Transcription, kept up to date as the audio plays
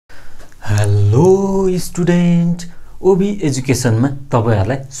Hello student, ओबी एजुकेसनमा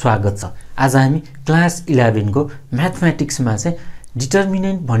तपाईहरुलाई स्वागत छ। आज हामी क्लास 11 को म्याथमेटिक्समा चाहिँ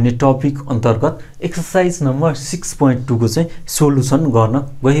डिटर्मिनेन्ट भन्ने टपिक अन्तर्गत एक्सरसाइज नम्बर 6.2 को चाहिँ सोलुसन गर्न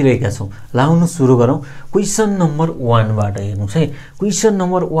गइरहेका छौं। लाउनु सुरु गरौँ। क्वेशन नम्बर 1 बाट हेर्नुस् है। क्वेशन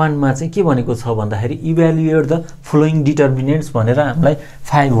नम्बर 1 मा चाहिँ के भनेको छ भन्दाखेरि इभ्यालुएट द फलोइङ डिटर्मिनेन्ट्स भनेर हामीलाई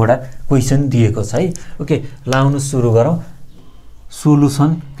 5 वटा क्वेशन दिएको छ है। ओके, लाउनु सुरु गरौँ।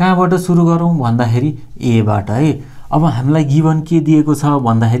 सोलुसन कहाँबाट सुरु गरौँ भन्दाखेरि ए बाट है। अब हामीलाई गिवन के दिएको छ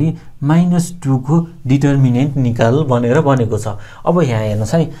भन्दाखेरि -2 को डिटर्मिनेन्ट निकाल भनेर भनेको छ। अब यहाँ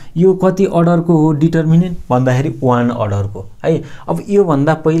हेर्नुस् है, यो कति अर्डरको हो डिटर्मिनेन्ट भन्दाखेरि 1 अर्डरको है। अब यो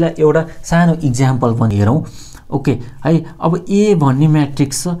भन्दा पहिला एउटा सानो इक्जाम्पल पनि हेरौँ। ओके है, अब ए भन्ने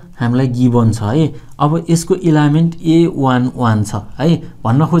म्याट्रिक्स हामीलाई गिवन छ है। अब यसको इलिमेन्ट A11 छ है।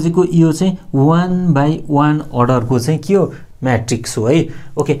 भन्न खोजेको यो चाहिँ 1/1 अर्डरको चाहिँ के हो म्याट्रिक्स हो है।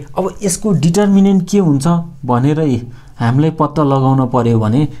 ओके, अब यसको डिटर्मिनेन्ट के हुन्छ भनेर हामीलाई पत्ता लगाउन पर्यो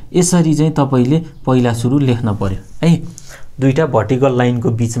भने यसरी चाहिँ तपाईले पहिला सुरु लेख्न पर्यो है। दुईटा भर्टिकल लाइनको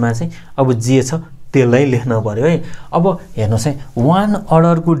बीचमा चाहिँ अब जे छ त्यसलाई लेख्न पर्यो है। अब हेर्नुस् है, 1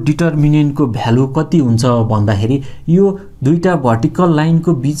 अर्डरको डिटर्मिनेन्टको भ्यालु कति हुन्छ भन्दाखेरि यो दुईटा भर्टिकल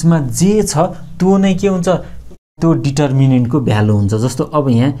लाइनको बीचमा जे छ त्यो नै के हुन्छ, त्यो डिटर्मिनेन्टको भ्यालु हुन्छ। जस्तो अब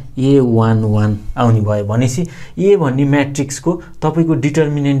यहाँ A11 आउने भयो भनेपछि ए भन्ने म्याट्रिक्सको तपाईको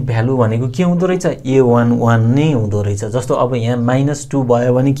डिटर्मिनेन्ट भ्यालु भनेको के हुँदो रहेछ, A11 नै हुँदो रहेछ। जस्तो अब यहाँ -2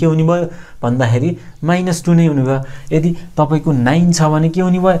 भयो भने के हुने भयो भन्दाखेरि -2 नै हुने भयो। यदि तपाईको 9 छ भने के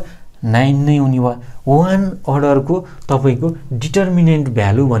हुने भयो, 9 नै हुने भयो। 1 अर्डरको तपाईको डिटर्मिनेन्ट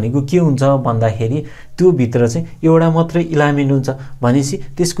भ्यालु भनेको के हुन्छ भन्दाखेरि त्यो भित्र चाहिँ एउटा मात्रै इलिमेन्ट हुन्छ भनेपछि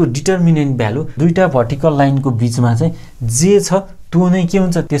त्यसको डिटर्मिनेन्ट भ्यालु दुईटा भर्टिकल लाइनको बीचमा चाहिँ जे छ त्यो नै के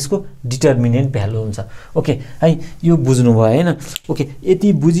हुन्छ, त्यसको डिटर्मिनेन्ट भ्यालु हुन्छ। ओके है, यो बुझ्नु भयो हैन। ओके,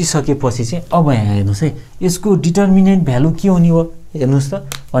 यति बुझिसकेपछि चाहिँ अब यहाँ हेर्नुस् है, यसको डिटर्मिनेन्ट भ्यालु के हुने हो हेर्नुस् त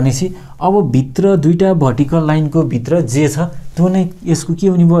भनेपछि अब भित्र दुईटा भर्टिकल लाइनको भित्र जे छ त्यो नै यसको के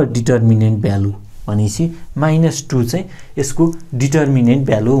हुने भयो, डिटर्मिनेन्ट भ्यालु भनेपछि -2 चाहिँ यसको डिटर्मिनेन्ट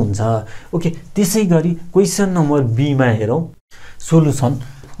भ्यालु हुन्छ। ओके, त्यसैगरी क्वेशन नम्बर बी मा हेरौँ। सोलुसन।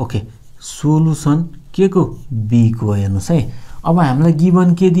 ओके, सोलुसन के को, बी को हेर्नुस् है। अब हामीलाई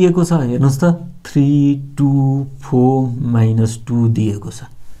गिवन के दिएको छ हेर्नुस् त, 3 2 4 -2 दिएको छ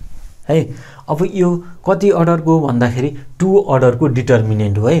है। अब यो कति अर्डरको भन्दाखेरि 2 अर्डरको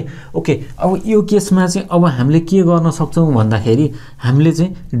डिटर्मिनेन्ट हो है। ओके, अब यो केसमा चाहिँ अब हामीले के गर्न सक्छौं भन्दाखेरि हामीले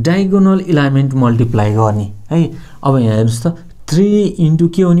चाहिँ डायगोनल इलिमेन्ट मल्टिप्लाई गर्ने है। अब यहाँ हेर्नुस् त 3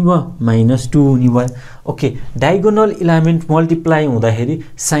 * के हुने भयो, -2 हुने भयो। ओके, डायगोनल इलिमेन्ट मल्टिप्लाई हुँदाखेरि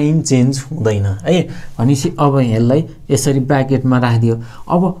साइन चेन्ज हुँदैन है भनेपछि अब यसलाई यसरी ब्र्याकेटमा राखिदियो।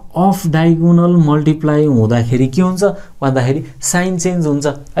 अब अफ डायगोनल मल्टिप्लाई हुँदाखेरि के हुन्छ भन्दाखेरि साइन चेन्ज हुन्छ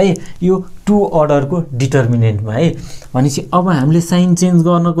है, यो 2 अर्डरको डिटर्मिनेन्टमा है। भनेपछि अब हामीले साइन चेन्ज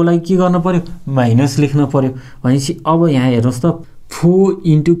गर्नको लागि के गर्न पर्यो, माइनस लेख्न पर्यो। भनेपछि अब यहाँ हेर्नुस् त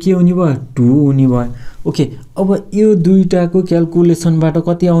 4 * के हुने भयो, 2 हुने भयो। ओके, अब यो दुईटाको क्याल्कुलेसनबाट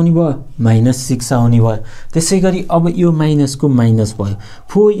कति आउने भयो, -6 आउने भयो। त्यसैगरी अब यो माइनसको माइनस भयो।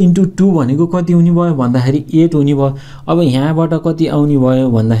 4 * 2 भनेको कति हुने भयो भन्दाखेरि 8 हुने भयो। अब यहाँबाट कति आउने भयो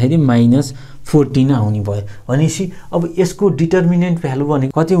भन्दाखेरि -14 आउने भयो। भनेपछि अब यसको डिटर्मिनेन्ट भ्यालु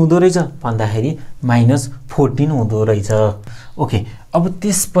भनेको कति हुँदो रहेछ भन्दाखेरि -14 हुँदो रहेछ। ओके, अब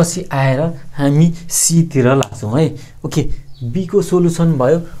त्यसपछि आएर हामी सी तिर लाग्छौं है। ओके, बी को सोलुसन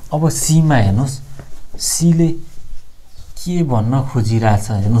भयो। अब सी मा हेर्नुस्, सी ले के भन्न खोजिरहेछ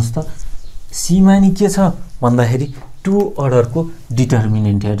हेर्नुस् त। सी मा नि के छ भन्दाखेरि 2 अर्डरको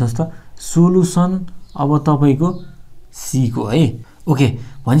डिटर्मिनेन्ट हेर्नुस् त। सोलुसन अब तपाईको सी को है। ओके,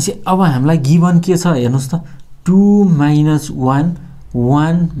 भनेपछि अब हामीलाई गिवन के छ हेर्नुस् त, 2 - 1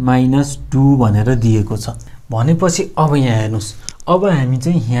 1 - 2 भनेर दिएको छ भनेपछि अब यहाँ हेर्नुस्, अब हामी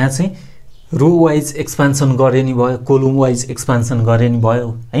चाहिँ यहाँ चाहिँ रो वाइज एक्सपान्सन गरे नि भयो, कोलम वाइज एक्सपान्सन गरे नि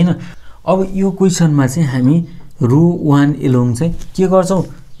भयो हैन। अब यो क्वेशनमा चाहिँ हामी रो 1 एलोङ चाहिँ के गर्छौं,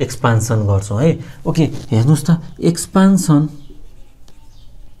 एक्सपान्सन गर्छौं है। ओके, हेर्नुस् त, एक्सपान्सन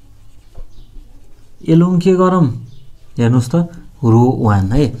एलोङ के गरौँ हेर्नुस् त, रो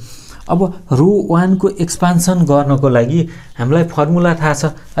 1 है। अब रो 1 को एक्सपान्सन गर्नको लागि हामीलाई फर्मुला थाहा छ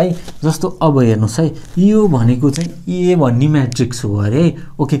है। जस्तो अब हेर्नुस् है, यो भनेको चाहिँ ए भन्ने म्याट्रिक्स हो अरे।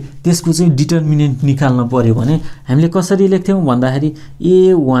 ओके, त्यसको चाहिँ डिटर्मिनेन्ट निकाल्न पर्यो भने हामीले कसरी लेख्थ्यौं भन्दाखेरि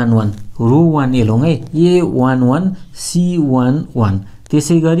A11 रो 1 एलोङ है, A11 C11।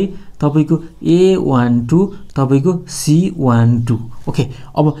 त्यसैगरी तपाईको A12 तपाईको C12। ओके,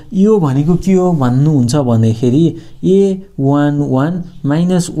 अब यो भनेको के हो भन्नुहुन्छ भन्दाखेरि A11 -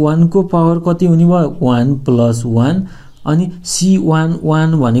 1 को पावर कति हुने भयो, 1 + 1 अनि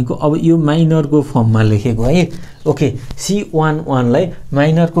C11 भनेको अब यो माइनरको फर्ममा लेखेको है। ओके, C11 लाई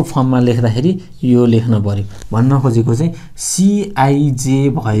माइनरको फर्ममा लेख्दाखेरि यो लेख्न पर्यो। भन्न खोजेको चाहिँ Cij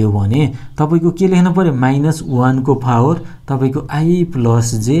भयो भने तपाईको के लेख्न पर्यो -1 को पावर तपाईको I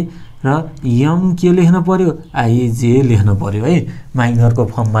 + j र m के लेख्न पर्यो ij लेख्न पर्यो है माइनरको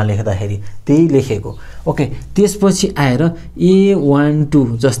फर्ममा लेख्दाखेरि त्यही लेखेको। ओके, त्यसपछि आएर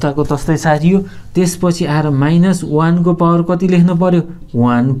A12 जस्ताको तस्तै सारियो। त्यसपछि आएर -1 को पावर कति लेख्न पर्यो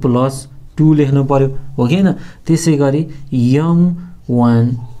 1 + 2 लेख्न पर्यो हो कि हैन। त्यसैगरी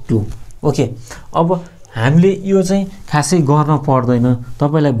m12। ओके, अब हामीले यो चाहिँ खासै गर्न पर्दैन,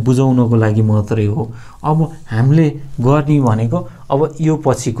 तपाईलाई बुझाउनको लागि मात्रै हो। अब हामीले गर्ने भनेको अब यो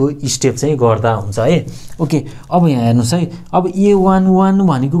पछिको स्टेप चाहिँ गर्दा हुन्छ है। ओके, अब यहाँ हेर्नुस् है, अब A11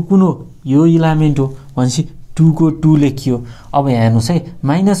 भनेको कुन हो यो इलिमेन्ट हो भनेपछि 2 को 2 लेखियो। अब यहाँ हेर्नुस् है,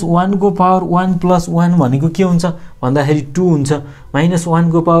 -1 को पावर 1 + 1 भनेको के हुन्छ भन्दाखेरि 2 हुन्छ।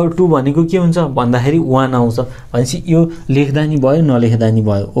 -1 को पावर 2 भनेको के हुन्छ भन्दाखेरि 1 आउँछ भनेपछि यो लेख्दा नि भयो नलेख्दा नि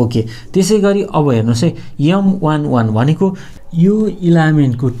भयो। ओके, त्यसैगरी अब हेर्नुस् है, m11 भनेको यो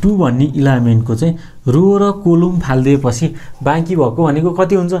इलिमेन्टको 2 भन्ने इलिमेन्टको चाहिँ रो र कोलम फाल्दिएपछि बाँकी भएको भनेको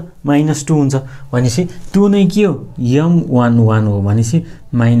कति हुन्छ -2 हुन्छ भनेपछि 2 नै के हो m11 हो भनेपछि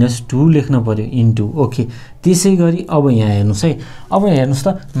 -2 लेख्न पर्यो इन्टु। ओके, त्यसैगरी अब यहाँ हेर्नुस् है, अब हेर्नुस् त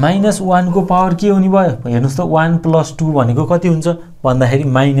 -1 को पावर के हुने भयो हेर्नुस् त 1 + 2 भनेको कति हुन्छ भन्दाखेरि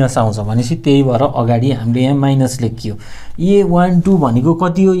माइनस आउँछ भनेपछि त्यही भएर अगाडि हामीले यहाँ माइनस लेखियो। A12 भनेको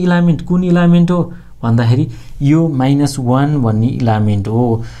कति हो इलिमेन्ट कुन इलिमेन्ट हो भन्दाखेरि यो -1 भन्ने इलिमेन्ट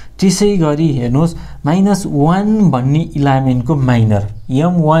हो। त्यसैगरी हेर्नुस् -1 भन्ने इलिमेन्टको माइनर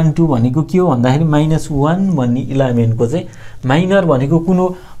m12 भनेको के हो भन्दाखेरि -1 भन्ने इलिमेन्टको चाहिँ माइनर भनेको कुन हो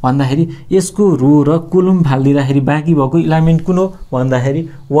भन्दाखेरि यसको रो र कोलम फाल्दिँदाखेरि बाँकी भएको इलिमेन्ट कुन हो भन्दाखेरि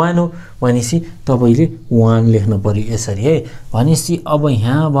 1 हो भनेपछि तपाईले 1 लेख्न पर्यो यसरी है। भनेपछि अब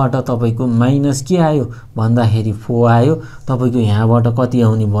यहाँबाट तपाईको माइनस के आयो भन्दाखेरि 4 आयो। तपाईको यहाँबाट कति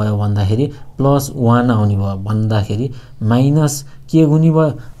आउने भयो भन्दाखेरि +1 आउने भयो भन्दाखेरि माइनस के हुने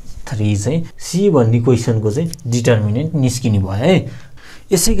भयो 3 चाहिँ सी भन्ने क्वेशनको चाहिँ डिटर्मिनेन्ट निस्किने भयो है।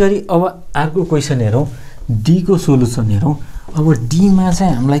 यसैगरी अब अर्को क्वेशन हेरौँ, डी को सोलुसन हेरौँ। अब डी मा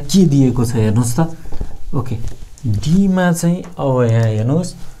चाहिँ हामीलाई के दिएको छ हेर्नुस् त। ओके, डी मा चाहिँ अब यहाँ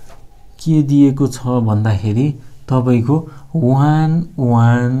हेर्नुस् के दिएको छ भन्दाखेरि तपाईको 1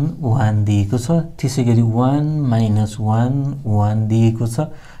 1 1 दिएको छ। त्यसैगरी 1 -1 1 दिएको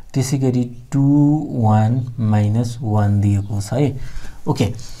छ। त्यसैगरी 2 1 -1 दिएको छ है।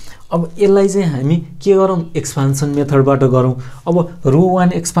 ओके, अब यसलाई चाहिँ हामी के गरौँ एक्सपान्सन मेथडबाट गरौँ। अब रो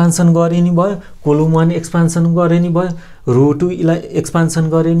 1 एक्सपान्सन गरे नि भयो, कोलम 1 एक्सपान्सन गरे नि भयो, रो 2 एक्सपान्सन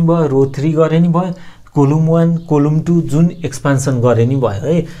गरे नि भयो, रो 3 गरे नि भयो, कोलम 1 कोलम 2 जुन एक्सपान्सन गरे नि भयो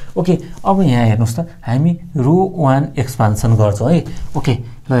है। ओके, अब यहाँ हेर्नुस् त हामी रो 1 एक्सपान्सन गर्छौँ है। ओके,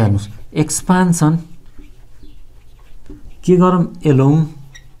 ल हेर्नुस् एक्सपान्सन के गरौँ एलोङ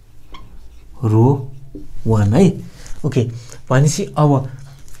रो 1 है। ओके, भनेपछि अब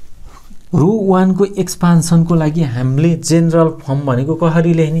रो 1 को एक्सपान्सन को लागि हामीले जेनरल फर्म भनेको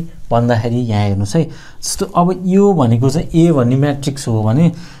कसरी लेख्ने भन्दाखेरि यहाँ हेर्नुस् है, जस्तो अब यो भनेको चाहिँ ए भन्ने म्याट्रिक्स हो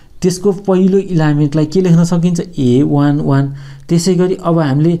भने त्यसको पहिलो इलिमेन्टलाई के लेख्न सकिन्छ A11। त्यसैगरी अब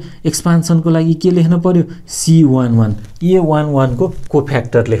हामीले एक्सपान्सन को लागि के लेख्न पर्यो C11 A11 को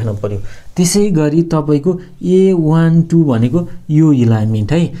कोफ्याक्टर लेख्न पर्यो। त्यसैगरी तपाईको A12 भनेको यो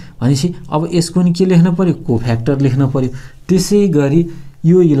इलिमेन्ट है भनेपछि अब यसको नि के लेख्न पर्यो कोफ्याक्टर लेख्न पर्यो। त्यसैगरी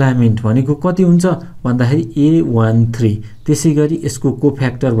यो इलिमेन्ट भनेको कति हुन्छ भन्दाखेरि A13। त्यसैगरी यसको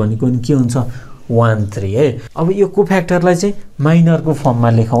कोफ्याक्टर भनेको नि के हुन्छ 13 है। अब यो कोफ्याक्टरलाई चाहिँ माइनरको फर्ममा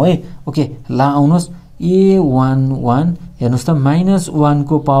लेखौँ है। ओके, ला आउनुहोस् A11 हेर्नुस् त -1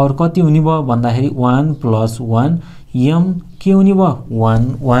 को पावर कति हुने भयो भन्दाखेरि 1 + 1 m के हुने भयो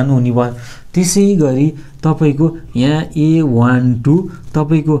 1 1 हुने भयो। त्यसैगरी तपाईको यहाँ A12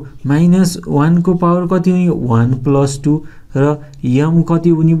 तपाईको -1 को पावर कति हुने 1 + 2 र m कति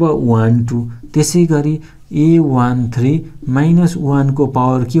हुने भयो 1 2। त्यसैगरी A13 -1 को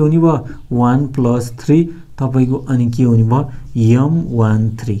पावर के हुने भयो 1 + 3 तपाईको अनि के हुने भयो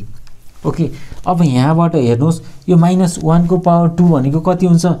m13। ओके, अब यहाँबाट हेर्नुस् यो -1 को पावर 2 भनेको कति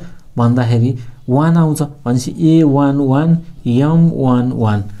हुन्छ भन्दाखेरि 1 आउँछ भनेपछि A11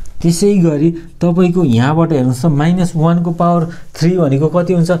 m11। त्यसैगरी तपाईको यहाँबाट हेर्नुस् त -1 को पावर 3 भनेको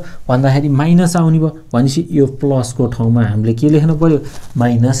कति हुन्छ भन्दाखेरि माइनस आउने भयो भनेपछि यो प्लस को ठाउँमा हामीले के लेख्न पर्यो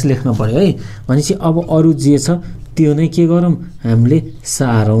माइनस लेख्न पर्यो है। भनेपछि अब अरु जे छ त्यो नै के गरौँ हामीले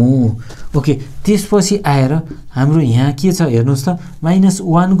सारौँ। ओके, त्यसपछि आएर हाम्रो यहाँ के छ हेर्नुस् त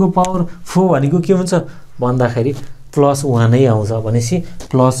 -1 को पावर 4 भनेको के हुन्छ भन्दाखेरि +1 नै आउँछ भनेपछि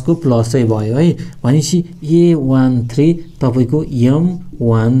प्लसको प्लसै भयो है भनेपछि A13 तपाईको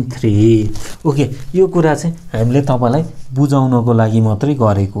M13 ओके यो कुरा चाहिँ हामीले तपाईलाई बुझाउनको लागि मात्रै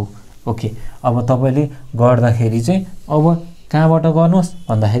गरेको ओके अब तपाईले गर्दाखेरि चाहिँ अब कहाँबाट गर्नुस्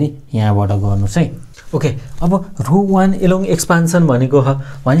भन्दाखेरि यहाँबाट गर्नुस् है ओके अब रो 1 एलोङ एक्सपान्सन भनेको हो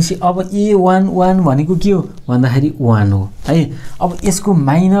भनेपछि अब A11 भनेको के हो भन्दाखेरि 1 हो है अब यसको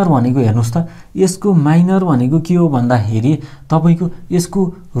माइनर भनेको हेर्नुस् त यसको माइनर भनेको के हो भन्दाखेरि तपाईको यसको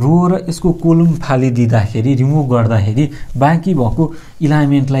रो र यसको कोलम फालिदिँदाखेरि रिमुभ गर्दाखेरि बाँकी भएको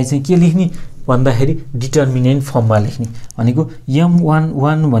इलिमेन्टलाई चाहिँ के लेख्ने भन्दाखेरि डिटर्मिनेन्ट फर्ममा लेख्ने भनेको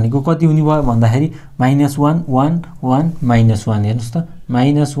M11 भनेको कति हुने भयो भन्दाखेरि -1 1 1 -1 हेर्नुस् त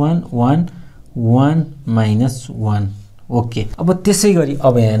 -1 1 1 -1 ओके अब त्यसै गरी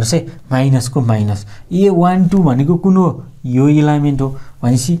अब यहाँ हेर्नुस् है माइनसको माइनस A12 भनेको कुन हो यो इलिमेन्ट हो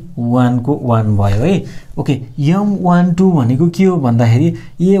भनेपछि 1 को 1 भयो है ओके M12 भनेको के हो भन्दाखेरि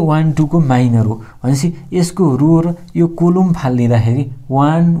A12 को माइनर हो भनेपछि यसको रो र यो कोलम फालिदिँदाखेरि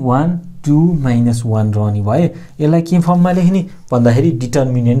 1 1 2 -1 रहने भयो यसलाई के फर्ममा लेख्ने भन्दाखेरि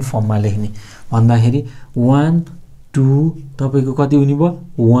डिटर्मिनेन्ट फर्ममा लेख्ने भन्दाखेरि 1 2 तपाईको कति हुने भयो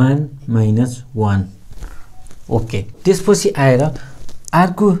 1 -1 ओके त्यसपछि आएर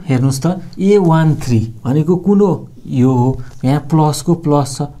अर्को हेर्नुस् त A13 भनेको कुन हो यो हो यहाँ प्लसको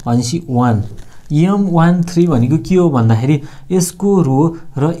प्लस छ भनेपछि 1 M13 भनेको के हो भन्दाखेरि यसको रो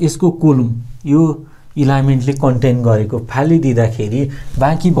र यसको कोलम यो इलिमेन्टले कन्टेन गरेको फालिदिँदाखेरि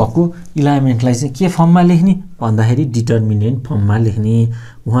बाँकी भएको इलिमेन्टलाई चाहिँ के फर्ममा लेख्ने भन्दाखेरि डिटर्मिनेन्ट फर्ममा लेख्ने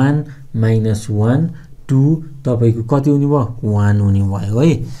 1 -1 2 तपाईको कति हुने भयो 1 हुने भयो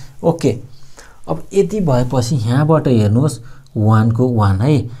है ओके अब यति भएपछि यहाँबाट हेर्नुस् 1 को 1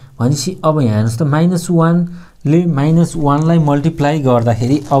 है भनेपछि अब यहाँ हेर्नुस् त -1 ले -1 लाई मल्टिप्लाई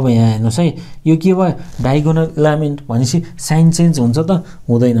गर्दाखेरि अब यहाँ हेर्नुस् है यो के भयो डायगोनल इलिमेन्ट भनेपछि साइन चेन्ज हुन्छ त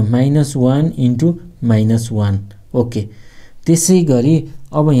हुँदैन -1 इन्टु -1 ओके त्यसै गरी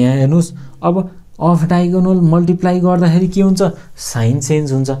अब यहाँ हेर्नुस् अब अफ डायगोनल मल्टिप्लाई गर्दाखेरि के हुन्छ साइन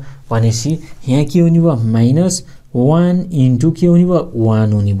चेन्ज हुन्छ भनेपछि यहाँ के हुने भयो -1 इन्टु के हुने भयो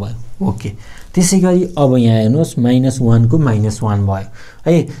 1 हुने भयो ओके त्यसै गरी अब यहाँ हेर्नुस् -1 को -1 भयो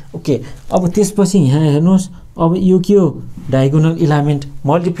है ओके अब त्यसपछि यहाँ हेर्नुस् अब यो के हो डायगोनल इलिमेन्ट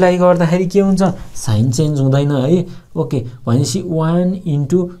मल्टिप्लाई गर्दाखेरि के हुन्छ साइन चेन्ज हुँदैन है ओके भनेपछि 1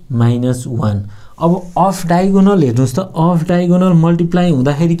 इन्टु -1 अब अफ डायगोनल हेर्नुस् त अफ डायगोनल मल्टिप्लाई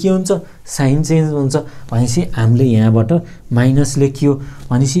हुँदाखेरि के हुन्छ साइन चेन्ज हुन्छ भनेपछि हामीले यहाँबाट माइनस लेखियो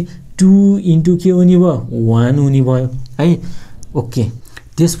भनेपछि 2 इन्टु के हुने भयो 1 हुने भयो है ओके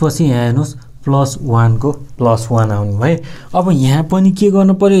त्यसपछि यहाँ हेर्नुस् +1 को +1 आउने भयो अब यहाँ पनि के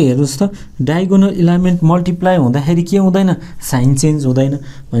गर्नु पर्यो हेर्नुस् त डायगोनल इलिमेन्ट मल्टिप्लाई हुँदाखेरि के हुँदैन साइन चेन्ज हुँदैन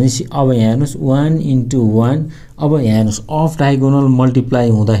भनेपछि अब यहाँ हेर्नुस् 1 इन्टु 1 अब यहाँ हेर्नुस् अफ डायगोनल मल्टिप्लाई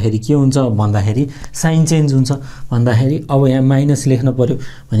हुँदाखेरि के हुन्छ भन्दाखेरि साइन चेन्ज हुन्छ भन्दाखेरि अब यहाँ माइनस लेख्न पर्यो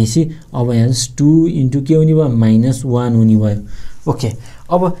भनेपछि अब यहाँ 2 इन्टु के हुने भयो -1 हुने भयो ओके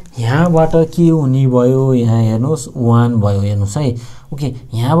अब यहाँबाट के हुने भयो यहाँ हेर्नुस् 1 भयो हेर्नुस् है ओके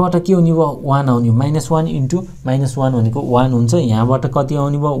यहाँबाट के हुने भयो 1 आउने -1 इन्टु -1 भनेको 1 हुन्छ यहाँबाट कति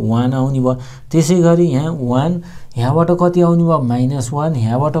आउने भयो 1 आउने भयो त्यसै गरी यहाँ 1 यहाँबाट कति आउने भयो -1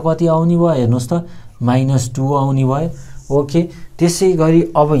 यहाँबाट कति आउने भयो हेर्नुस् त -2 आउने भयो ओके त्यसै गरी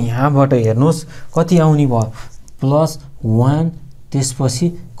अब यहाँबाट हेर्नुस् कति आउने भयो +1 त्यसपछि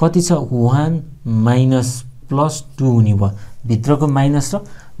कति छ 1 -+2 हुने भयो भित्रको माइनस र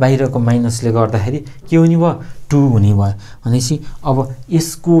बाहिरको माइनसले गर्दाखेरि के हुने भयो 2 हुने भयो भनेपछि अब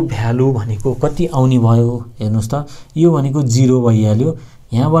यसको भ्यालु भनेको कति आउने भयो हेर्नुस् त यो भनेको 0 भइहाल्यो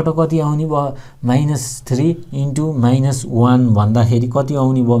यहाँबाट कति आउने भयो -3 इन्टु -1 भन्दाखेरि कति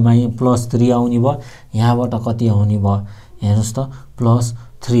आउने भयो +3 आउने भयो यहाँबाट कति आउने भयो हेर्नुस् त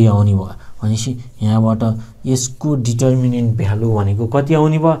 +3 आउने भयो भनेपछि यहाँबाट यसको डिटर्मिनेन्ट भ्यालु भनेको कति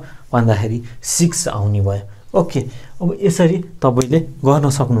आउने भयो भन्दाखेरि 6 आउने भयो ओके अब यसरी तपाईले गर्न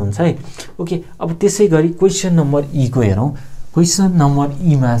सक्नुहुन्छ है ओके अब त्यसै गरी क्वेशन नम्बर ई को हेरौं क्वेशन नम्बर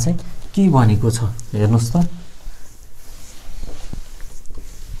ई मा चाहिँ के भनेको छ हेर्नुस् त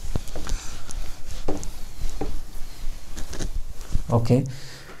ओके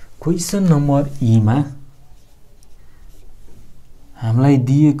क्वेशन नम्बर ई मा हामीलाई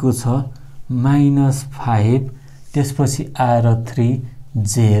दिएको छ -5 त्यसपछि आएर 3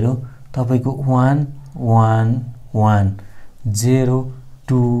 0 तपाईको 1 1 1 0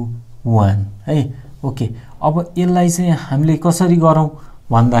 2 1 है ओके अब यसलाई चाहिँ हामीले कसरी गरौं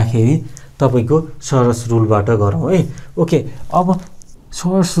भन्दाखेरि तपाईको सरस रुलबाट गरौं है ओके अब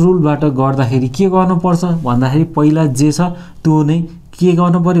सरस रुलबाट गर्दाखेरि के गर्नु पर्छ भन्दाखेरि पहिला जे छ त्यो नै के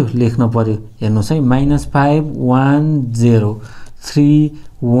गर्नु पर्यो लेख्न पर्यो हेर्नुस् है -5 1 0 3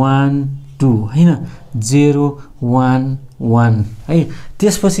 1 2 हैन 0 1 1 है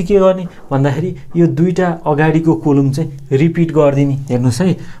त्यसपछि के गर्ने भन्दाखेरि यो दुईटा अगाडिको कोलम चाहिँ रिपिट गर्दिनी हेर्नुस्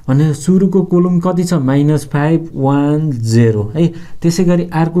है भने सुरुको कोलम कति छ -5 1 0 है त्यसैगरी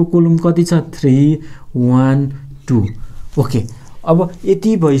अर्को कोलम कति छ 3 1 2 ओके अब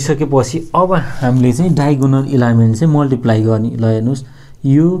यति भइसकेपछि अब हामीले चाहिँ डायगोनल इलिमेन्ट चाहिँ मल्टिप्लाई गर्ने ल हेर्नुस्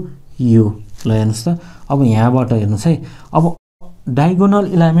यो ल हेर्नुस् त अब यहाँबाट हेर्नुस् है अब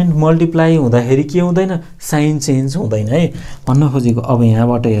डायगोनल इलिमेन्ट मल्टिप्लाई हुँदाखेरि के हुँदैन साइन चेन्ज हुँदैन है भन्न खोजेको अब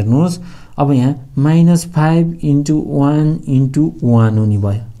यहाँबाट हेर्नुस् अब यहाँ -5 * 1 * 1 हुने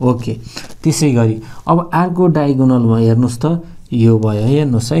भयो ओके त्यसैगरी अब अर्को डायगोनलमा हेर्नुस् त यो भयो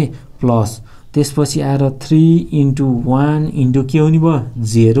हेर्नुस् है प्लस त्यसपछि आएर 3 * 1 * के हुने भयो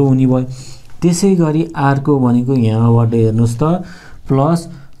 0 हुने भयो त्यसैगरी अर्को भनेको यहाँबाट हेर्नुस् त प्लस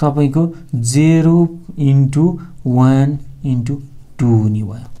तपाईको 0 * 1 * 2 हुने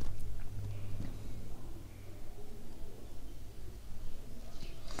भयो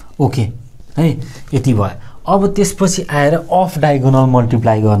ओके है यति भयो अब त्यसपछि आएर अफ डायगोनल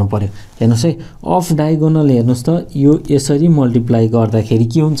मल्टिप्लाई गर्नु पर्यो हेर्नुस् है अफ डायगोनल हेर्नुस् त यो यसरी मल्टिप्लाई गर्दाखेरि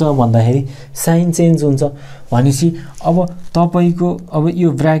के हुन्छ भन्दाखेरि साइन चेन्ज हुन्छ भनेपछि अब तपाईको अब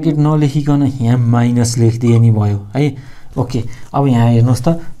यो ब्र्याकेट नलेखिकन यहाँ माइनस लेख्दिए नि भयो है ओके अब यहाँ हेर्नुस्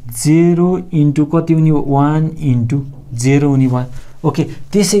त 0 * कति हुने 1 * 0 हुने भयो ओके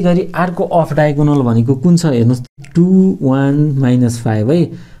त्यसैगरी अर्को अफ डायगोनल भनेको कुन छ हेर्नुस् 2 1 - 5 है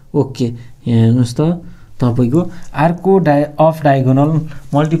ओके यहाँ हेर्नुस् त तपाईको अर्को अफ डायगोनल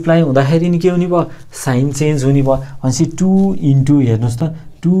मल्टिप्लाई हुँदाखेरि नि के हुने भयो साइन चेन्ज हुने भयो भनेपछि 2 * हेर्नुस् त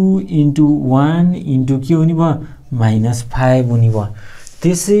 2 * 1 * के हुने भयो -5 हुने भयो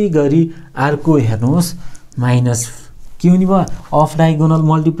त्यसैगरी अर्को हेर्नुस् माइनस के हुने भयो अफ डायगोनल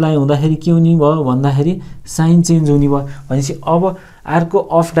मल्टिप्लाई हुँदाखेरि के हुने भयो भन्दाखेरि साइन चेन्ज हुने भयो भनेपछि अब अर्को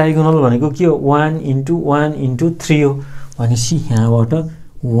अफ डायगोनल भनेको के हो 1 * 1 * 3 हो भनेपछि यहाँबाट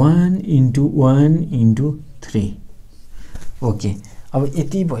 1 * 1 * 3 ओके अब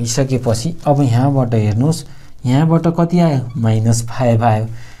यति भइसकेपछि अब यहाँबाट हेर्नुस् यहाँबाट कति आयो -5 आयो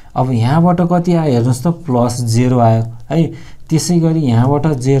अब यहाँबाट कति आयो हेर्नुस् त +0 आयो है त्यसैगरी यहाँबाट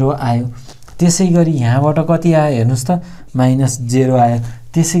 0 आयो त्यसैगरी यहाँबाट कति आयो हेर्नुस् त -0 आयो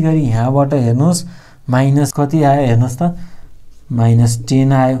त्यसैगरी यहाँबाट हेर्नुस् माइनस कति आयो हेर्नुस् त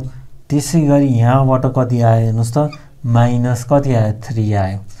 -10 आयो त्यसैगरी यहाँबाट कति आयो हेर्नुस् त माइनस कति आयो 3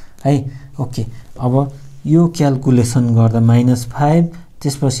 आयो है ओके अब यो क्याल्कुलेसन गर्दा -5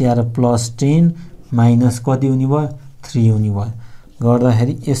 त्यसपछि आएर +10 माइनस कति हुने भयो 3 हुने भयो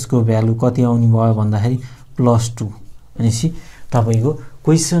गर्दाखेरि यसको भ्यालु कति आउने भयो भन्दाखेरि +2 भनेपछि तपाईको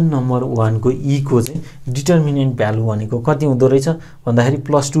क्वेशन नम्बर 1 को ई को चाहिँ डिटर्मिनेन्ट भ्यालु भनेको कति हुँदो रहेछ भन्दाखेरि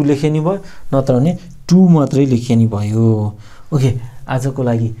 +2 लेख्ने भयो नत्र भने 2 मात्रै लेख्ने भयो ओके आजको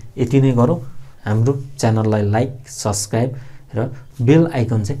लागि यति नै गरौँ हाम्रो च्यानललाई लाइक सब्स्क्राइब र बेल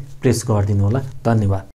आइकन चाहिँ प्रेस गरिदिनु होला धन्यवाद